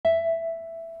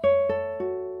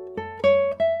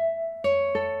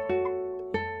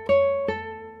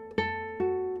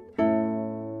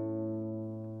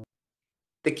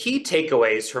The key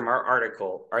takeaways from our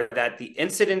article are that the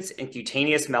incidence in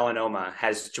cutaneous melanoma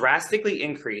has drastically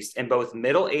increased in both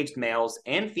middle-aged males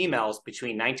and females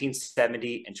between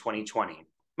 1970 and 2020.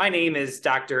 My name is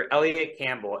Dr. Elliot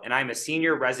Campbell, and I'm a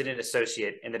senior resident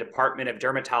associate in the Department of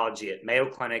Dermatology at Mayo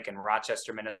Clinic in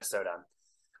Rochester, Minnesota.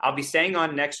 I'll be staying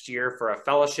on next year for a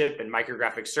fellowship in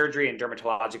micrographic surgery and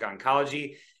dermatologic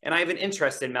oncology, and I have an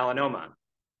interest in melanoma.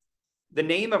 The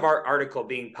name of our article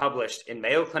being published in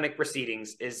Mayo Clinic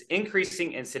Proceedings is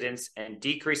Increasing Incidence and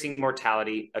Decreasing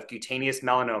Mortality of Cutaneous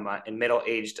Melanoma in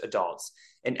Middle-Aged Adults,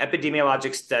 an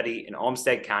epidemiologic study in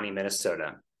Olmsted County,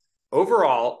 Minnesota.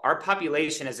 Overall, our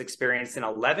population has experienced an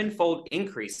 11-fold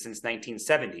increase since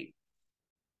 1970.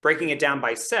 Breaking it down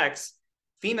by sex,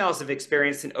 females have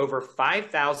experienced an over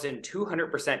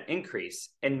 5,200% increase,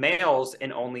 and males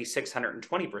an only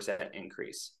 620%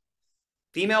 increase.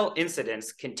 Female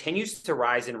incidence continues to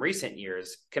rise in recent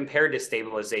years compared to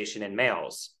stabilization in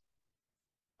males.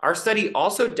 Our study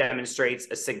also demonstrates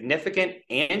a significant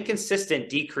and consistent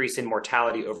decrease in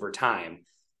mortality over time,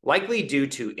 likely due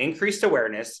to increased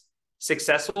awareness,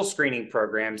 successful screening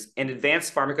programs, and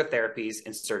advanced pharmacotherapies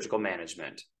and surgical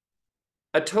management.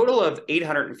 A total of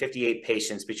 858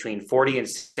 patients between 40 and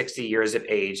 60 years of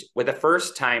age with a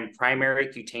first-time primary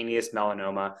cutaneous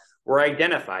melanoma were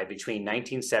identified between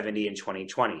 1970 and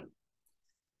 2020.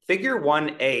 Figure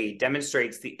 1A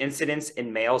demonstrates the incidence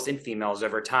in males and females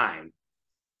over time.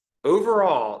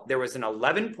 Overall, there was an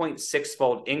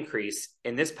 11.6-fold increase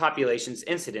in this population's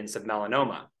incidence of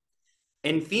melanoma.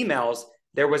 In females,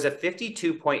 there was a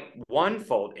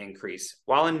 52.1-fold increase,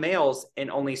 while in males, an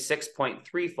only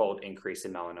 6.3-fold increase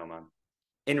in melanoma.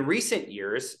 In recent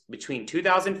years, between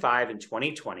 2005 and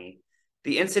 2020,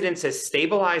 the incidence has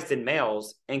stabilized in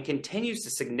males and continues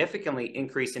to significantly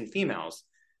increase in females,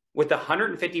 with a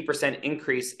 150%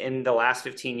 increase in the last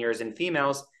 15 years in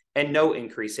females and no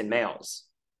increase in males.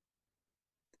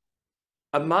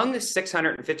 Among the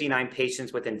 659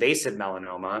 patients with invasive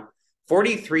melanoma,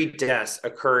 43 deaths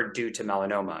occurred due to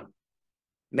melanoma.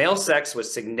 Male sex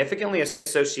was significantly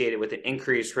associated with an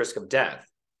increased risk of death.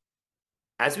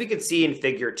 As we can see in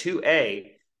Figure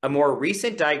 2A, a more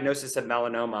recent diagnosis of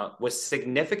melanoma was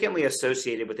significantly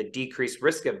associated with a decreased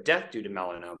risk of death due to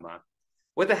melanoma,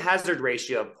 with a hazard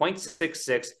ratio of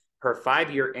 0.66 per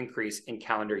 5-year increase in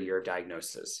calendar year of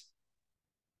diagnosis.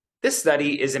 This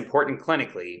study is important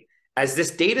clinically, as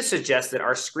this data suggests that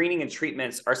our screening and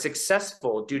treatments are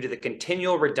successful due to the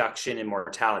continual reduction in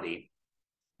mortality.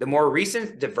 The more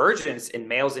recent divergence in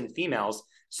males and females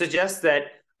suggests that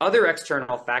other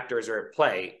external factors are at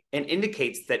play and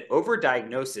indicates that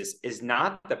overdiagnosis is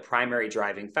not the primary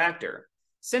driving factor,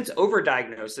 since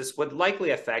overdiagnosis would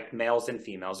likely affect males and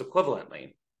females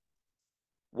equivalently.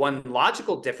 One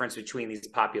logical difference between these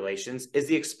populations is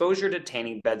the exposure to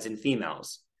tanning beds in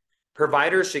females.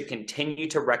 Providers should continue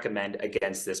to recommend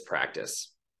against this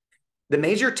practice. The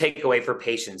major takeaway for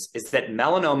patients is that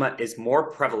melanoma is more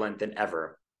prevalent than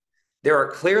ever. There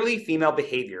are clearly female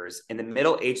behaviors in the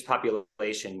middle-aged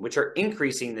population which are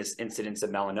increasing this incidence of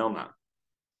melanoma.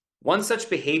 One such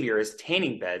behavior is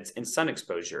tanning beds and sun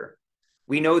exposure.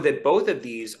 We know that both of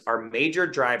these are major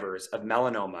drivers of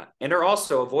melanoma and are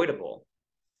also avoidable.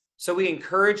 So we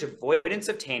encourage avoidance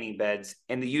of tanning beds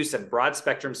and the use of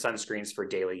broad-spectrum sunscreens for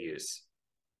daily use.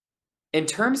 In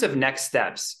terms of next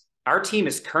steps, our team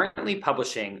is currently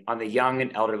publishing on the young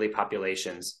and elderly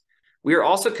populations. We are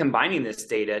also combining this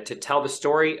data to tell the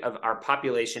story of our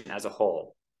population as a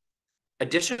whole.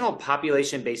 Additional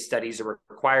population-based studies are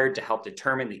required to help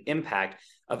determine the impact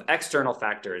of external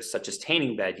factors such as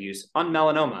tanning bed use on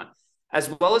melanoma, as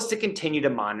well as to continue to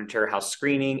monitor how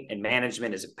screening and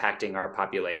management is impacting our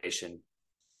population.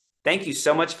 Thank you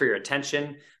so much for your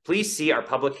attention. Please see our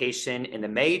publication in the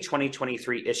May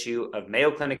 2023 issue of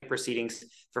Mayo Clinic Proceedings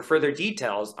for further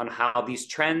details on how these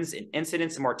trends in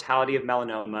incidence and mortality of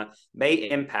melanoma may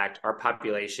impact our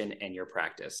population and your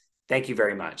practice. Thank you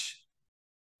very much.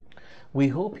 We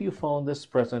hope you found this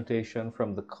presentation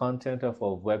from the content of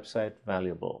our website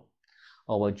valuable.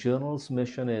 Our journal's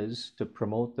mission is to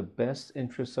promote the best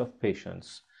interests of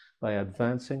patients by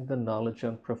advancing the knowledge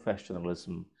and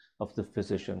professionalism of the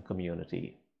physician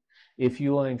community. If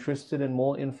you are interested in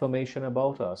more information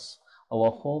about us,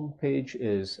 our homepage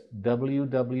is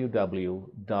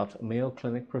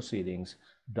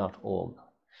www.mayoclinicproceedings.org.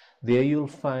 There you'll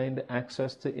find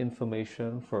access to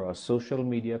information for our social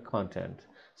media content,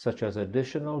 such as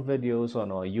additional videos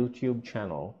on our YouTube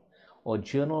channel or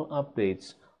journal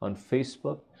updates on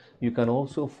Facebook. You can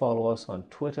also follow us on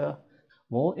Twitter.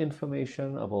 More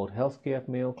information about healthcare at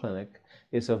Mayo Clinic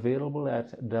is available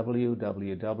at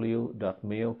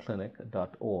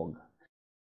www.mayoclinic.org.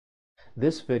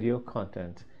 This video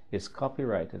content is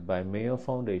copyrighted by Mayo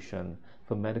Foundation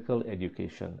for Medical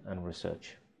Education and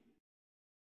Research.